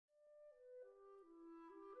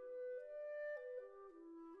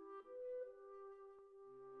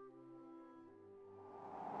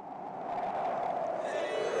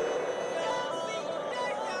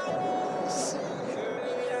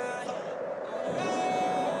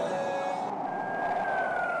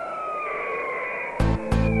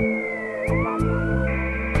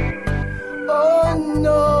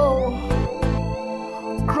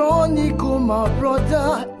my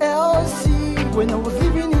brother L.C. When I was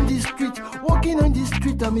living in the street, walking on the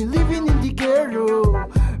street, living in the ghetto.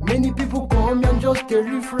 Many people call me, I'm just a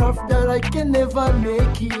riff-raff that I can never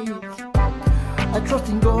make it. I trust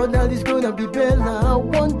in God that it's gonna be better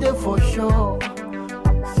one day for sure.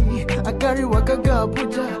 See, I carry waka ga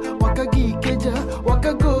Abuja, waka gi Ikeja,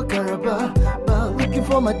 waka go Calabar, but looking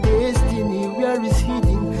for my destiny where it's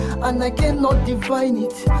hidden, and I cannot divine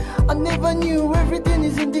it. I never knew everything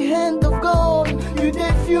is in the hand of God. You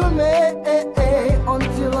dey feel me,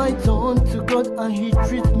 until I turn to God and He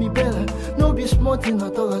treats me better. No be smarting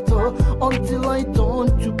at all at all. Until I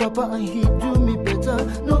turn to Papa and He do me better.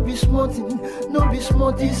 No be smarting, no be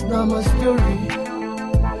smart. This na my story.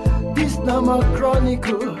 This na my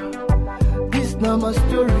chronicle. This na my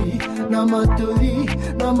story. Na my story.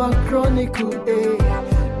 Na my chronicle.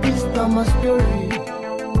 This na my story.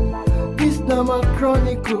 This na my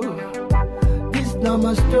chronicle. This na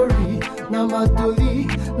my story. Na my story.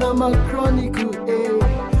 Na my chronicle.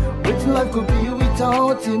 What life could be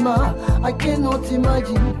without Him, I cannot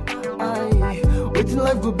imagine. What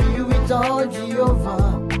life could be without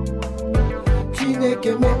Jehovah.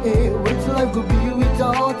 Chineke me, what life could be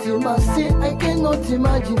without Him, I say I cannot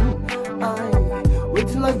imagine.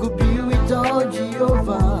 What life could be without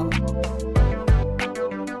Jehovah.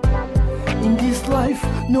 In this life,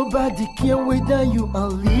 nobody care whether you are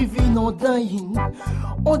living or dying.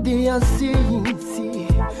 All they are saying, see,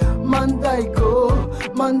 man die go,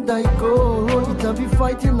 man die go. It'll be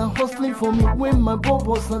fighting and hustling for me when my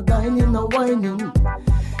bubbles are dining and whining.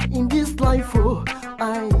 In this life,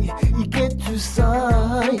 you get two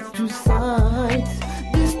sides, two sides.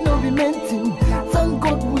 This no be menting. Thank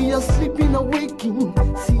God we are sleeping and waking.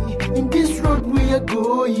 See, in this road we are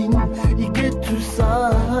going. You get two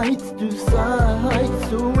sides, two sides.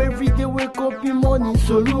 So every day wake up in morning,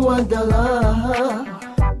 so Luandala.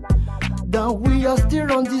 That we are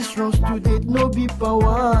still on this road today, no be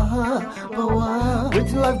power.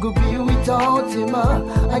 What life go be without Him,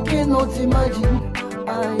 I cannot imagine.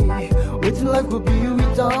 What life go be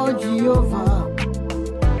without Jehovah.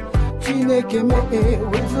 Chineke me,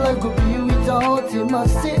 what life go be without Him, I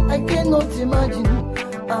say I cannot imagine.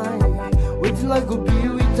 What life go be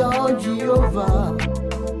without Jehovah.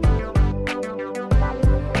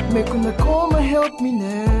 Make una come and help me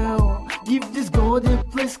now. Give this God a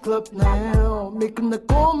place clap now. Make una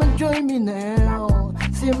come and join me now.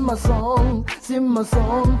 Sing my song,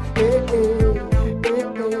 hey, hey, hey,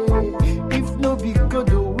 hey. If no be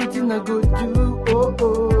God, what I go do? Oh,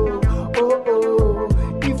 oh, oh,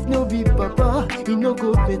 oh. If no be Papa, He no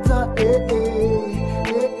go better, hey, hey,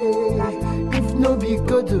 hey, hey. If no be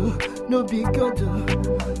God, no be God,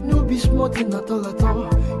 no be smarting at all at all.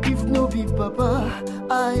 If no be Papa,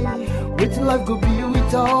 what life go be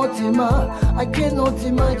without Him, I cannot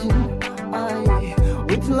imagine.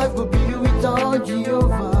 What life go be without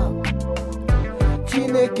Jehovah.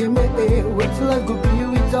 Chineke me, what life go be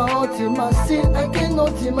without Him, I say I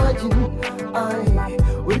cannot imagine.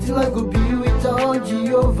 What life go be without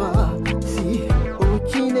Jehovah. See, oh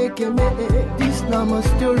Chineke me, this na my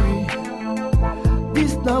story.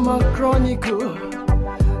 This na my chronicle.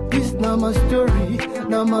 This na my story.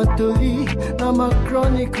 Na my story, na my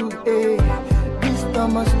chronicle, This na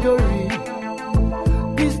my story.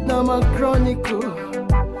 This na my chronicle.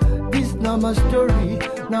 This na my story.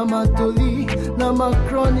 Na my story, na my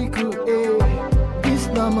chronicle, This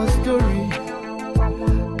na my story.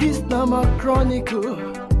 This na my chronicle.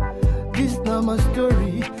 This na my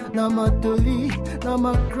story. Na my story, na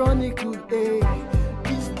my chronicle,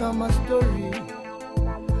 This na my story.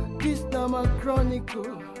 This na my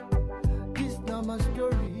chronicle. This na my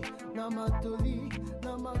story, na my story,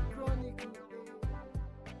 na my chronicle.